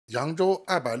扬州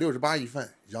268一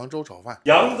份扬州炒饭，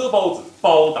扬州包子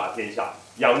包打天下，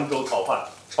扬州炒饭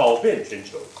炒遍全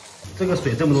球。这个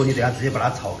水这么多，你等下直接把它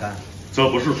炒干。这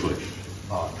不是水，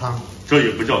汤。这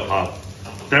也不叫汤，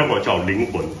待会儿叫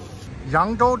灵魂。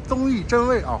扬州综艺真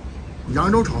味啊！扬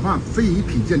州炒饭非遗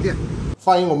品鉴店，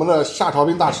欢迎我们的夏炒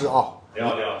兵大师啊！你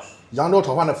好，你好。扬州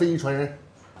炒饭的非遗传人。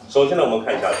首先呢，我们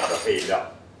看一下它的配料：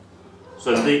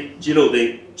笋丁、鸡肉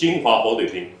丁、金华火腿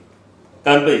丁、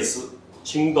干贝丝、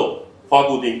青豆、花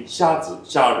菇丁、虾子、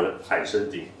虾仁、海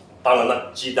参丁。当然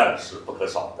了，鸡蛋是不可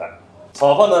少的。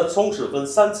炒饭呢，葱是分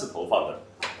3次投放的。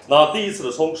那第一次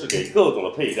的葱是给各种的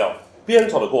配料，煸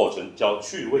炒的过程叫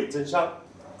去味增香。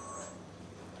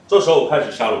这时候开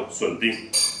始下入笋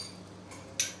丁、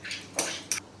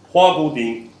花菇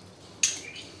丁、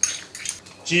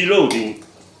鸡肉丁、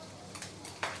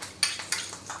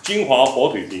金华火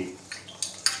腿丁、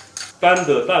干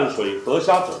的淡水河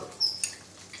虾籽，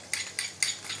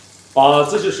把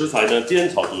这些食材呢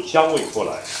煸炒出香味出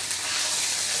来。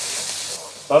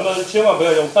咱们千万不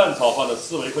要用蛋炒饭的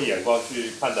思维和眼光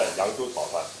去看待扬州炒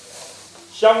饭。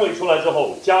香味出来之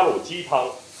后，加入鸡汤。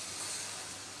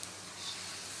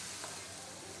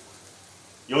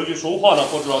有句俗话呢，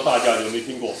不知道大家有没有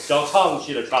听过，叫唱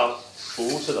戏的腔，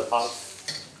厨师的汤。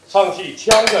唱戏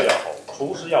腔调要好，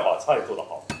厨师要把菜做得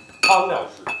好，汤料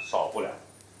是少不了。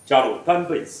加入干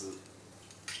贝丝、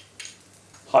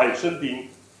海参丁。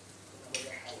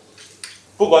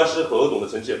不管是何种的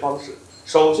呈现方式，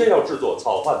首先要制作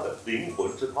炒饭的灵魂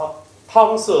之汤，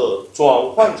汤色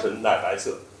转换成奶白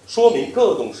色，说明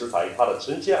各种食材它的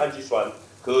呈现氨基酸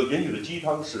和原有的鸡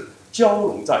汤是交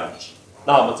融在一起，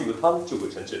那么这个汤就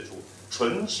会呈现出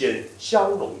醇鲜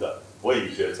香浓的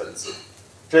味觉层次。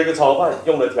这个炒饭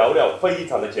用的调料非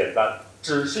常的简单，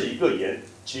只是一个盐，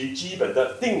其基本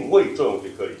的定味作用就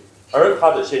可以，而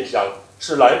它的鲜香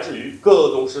是来自于各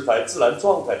种食材自然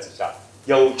状态之下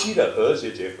有机的和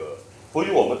谐结合，不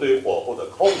与我们对火候的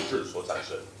控制所产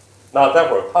生。那待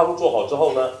会儿汤做好之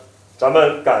后呢，咱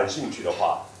们感兴趣的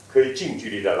话，可以近距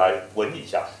离的来闻一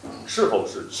下，是否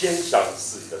是鲜香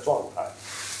四溢的状态。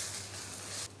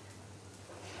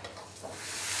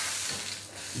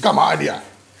你干嘛呀你？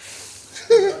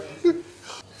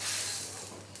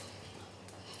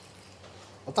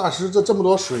大师，这么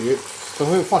多水，怎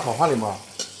么会放炒饭里吗？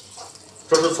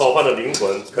这是炒饭的灵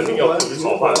魂，肯定要赋予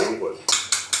炒饭灵魂。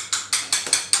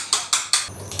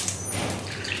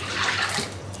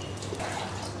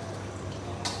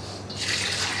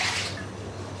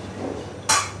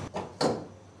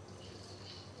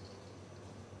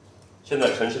现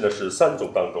在呈现的是3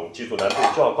种当中技术难度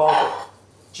较高的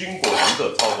经过一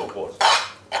个操作过程。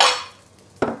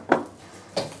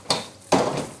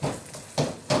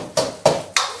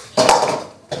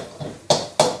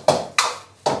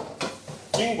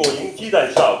经过银鸡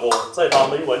蛋下锅，在它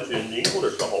没完全凝固的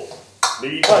时候，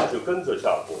米饭就跟着下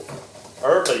锅，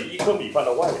而每一颗米饭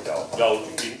的外表要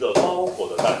均匀地包裹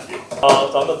的蛋液。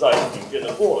咱们在品鉴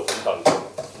的过程当中，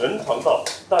能尝到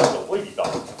蛋的味道，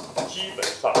基本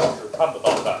上是看不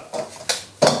到蛋，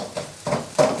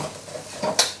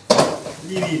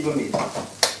粒粒分明。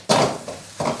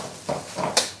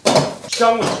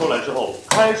香味出来之后，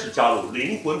开始加入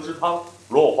灵魂之汤，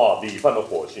弱化米饭的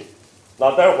火性。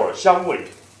那待会儿香味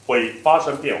会发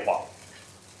生变化，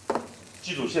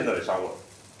记住现在的香味。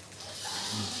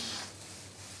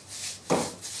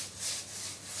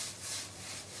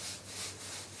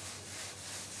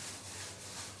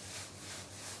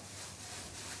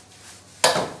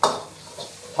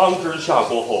汤汁下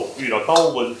锅后，遇到高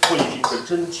温会形成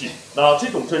蒸汽，那这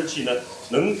种蒸汽呢，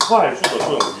能快速的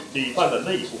作用于米饭的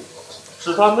内部，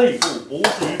使它内部不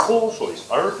至于脱水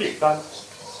而变干。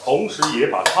同时也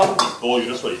把汤里多余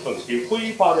的水分给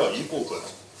挥发掉一部分，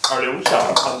而留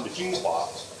下汤的精华，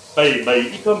被每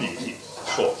一颗米粒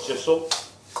所吸收。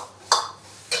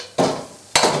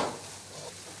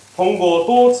通过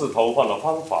多次投放的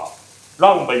方法，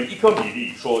让每一颗米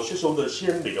粒所吸收的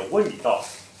鲜美的味道，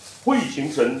会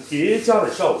形成叠加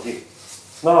的效应。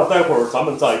那待会儿咱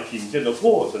们在品鉴的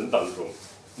过程当中，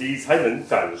你才能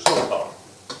感受到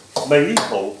每一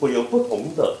口会有不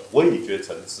同的味觉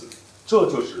层次。这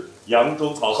就是扬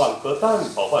州炒饭和蛋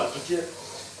炒饭之间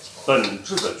本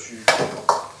质的区别。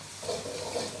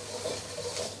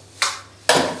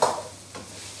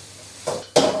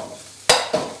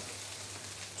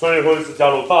最后一次加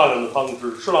入大量的汤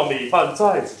汁，是让米饭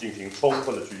再次进行充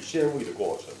分的去鲜味的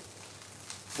过程。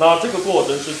那这个过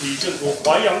程是体现出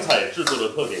淮扬菜制作的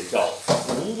特点，叫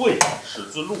无味始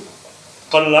自入。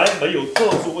本来没有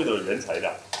特殊味道的原材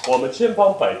料，我们千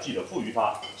方百计地赋予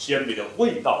它鲜美的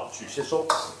味道去吸收，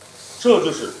这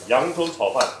就是扬州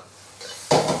炒饭。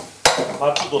它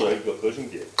制作的一个核心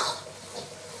点。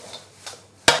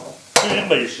至于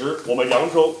美食，我们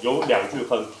扬州有2句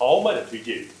很豪迈的推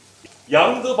荐语：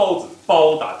扬州包子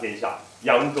包打天下，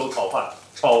扬州炒饭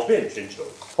炒遍全球。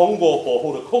通过火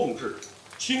候的控制，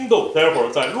青豆待会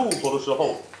儿在入口的时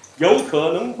候，有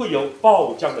可能会有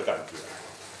爆浆的感觉。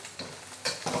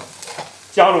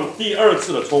加入第2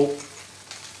次的葱。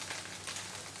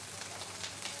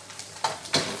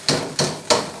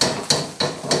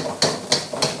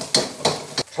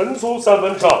盛出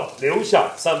1/3上，留下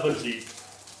1/3，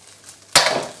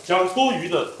将多余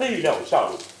的配料下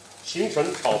入，形成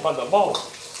炒饭的帽子。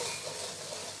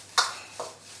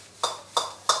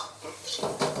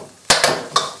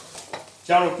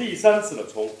加入第3次的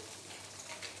葱。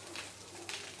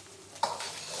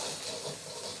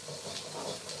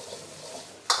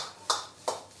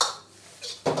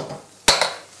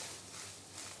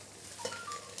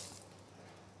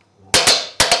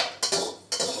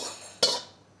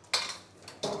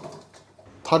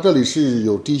它这里是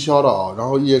有低消的啊，然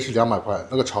后1页是200块，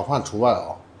那个炒饭除外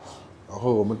啊。然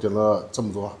后我们点了这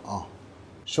么多啊，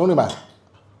兄弟们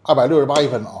，268一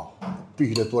份啊，必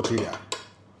须得多吃一点。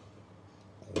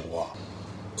哇，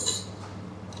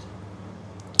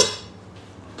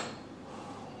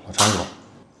我尝一口。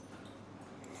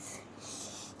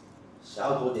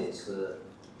小口点吃。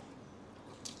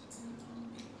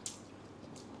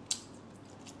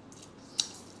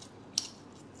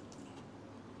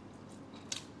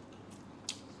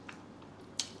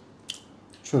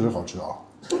确实好吃啊！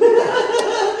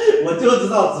我就知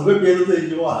道只会憋出这一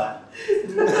句话来。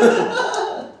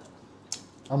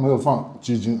它没有放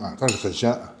鸡精啊，但是很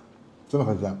鲜，真的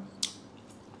很鲜。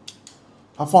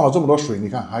它放了这么多水，你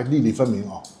看还粒粒分明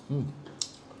啊。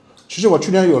其实我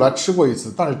去年有来吃过一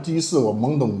次，但是第一次我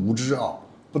懵懂无知啊，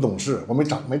不懂事，我没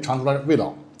尝出来味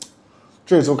道。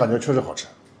这一次我感觉确实好吃。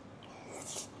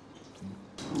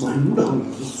真的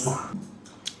无法。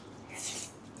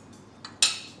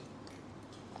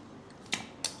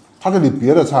它这里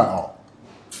别的菜啊，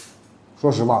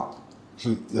说实话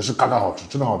也是嘎嘎好吃，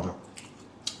真的好吃。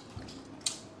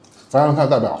淮扬菜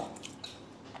代表，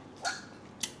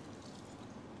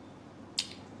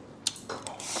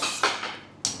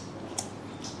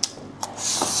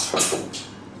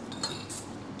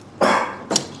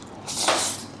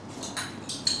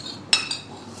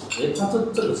它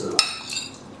这个是吧？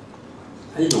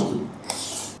还有一种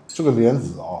这个莲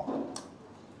子啊，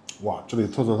哇，这里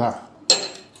特色菜。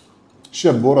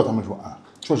现剥的，他们说啊，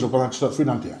确实刚才吃的非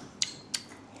常甜。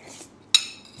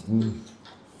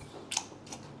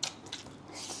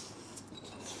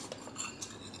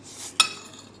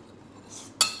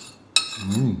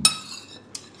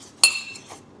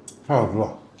太好吃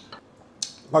了。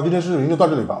那今天视频就到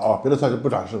这里吧啊，别的菜就不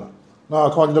展示了。那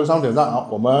看完这个商点赞啊，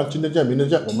我们今天见，明天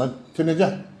见，我们天天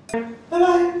见。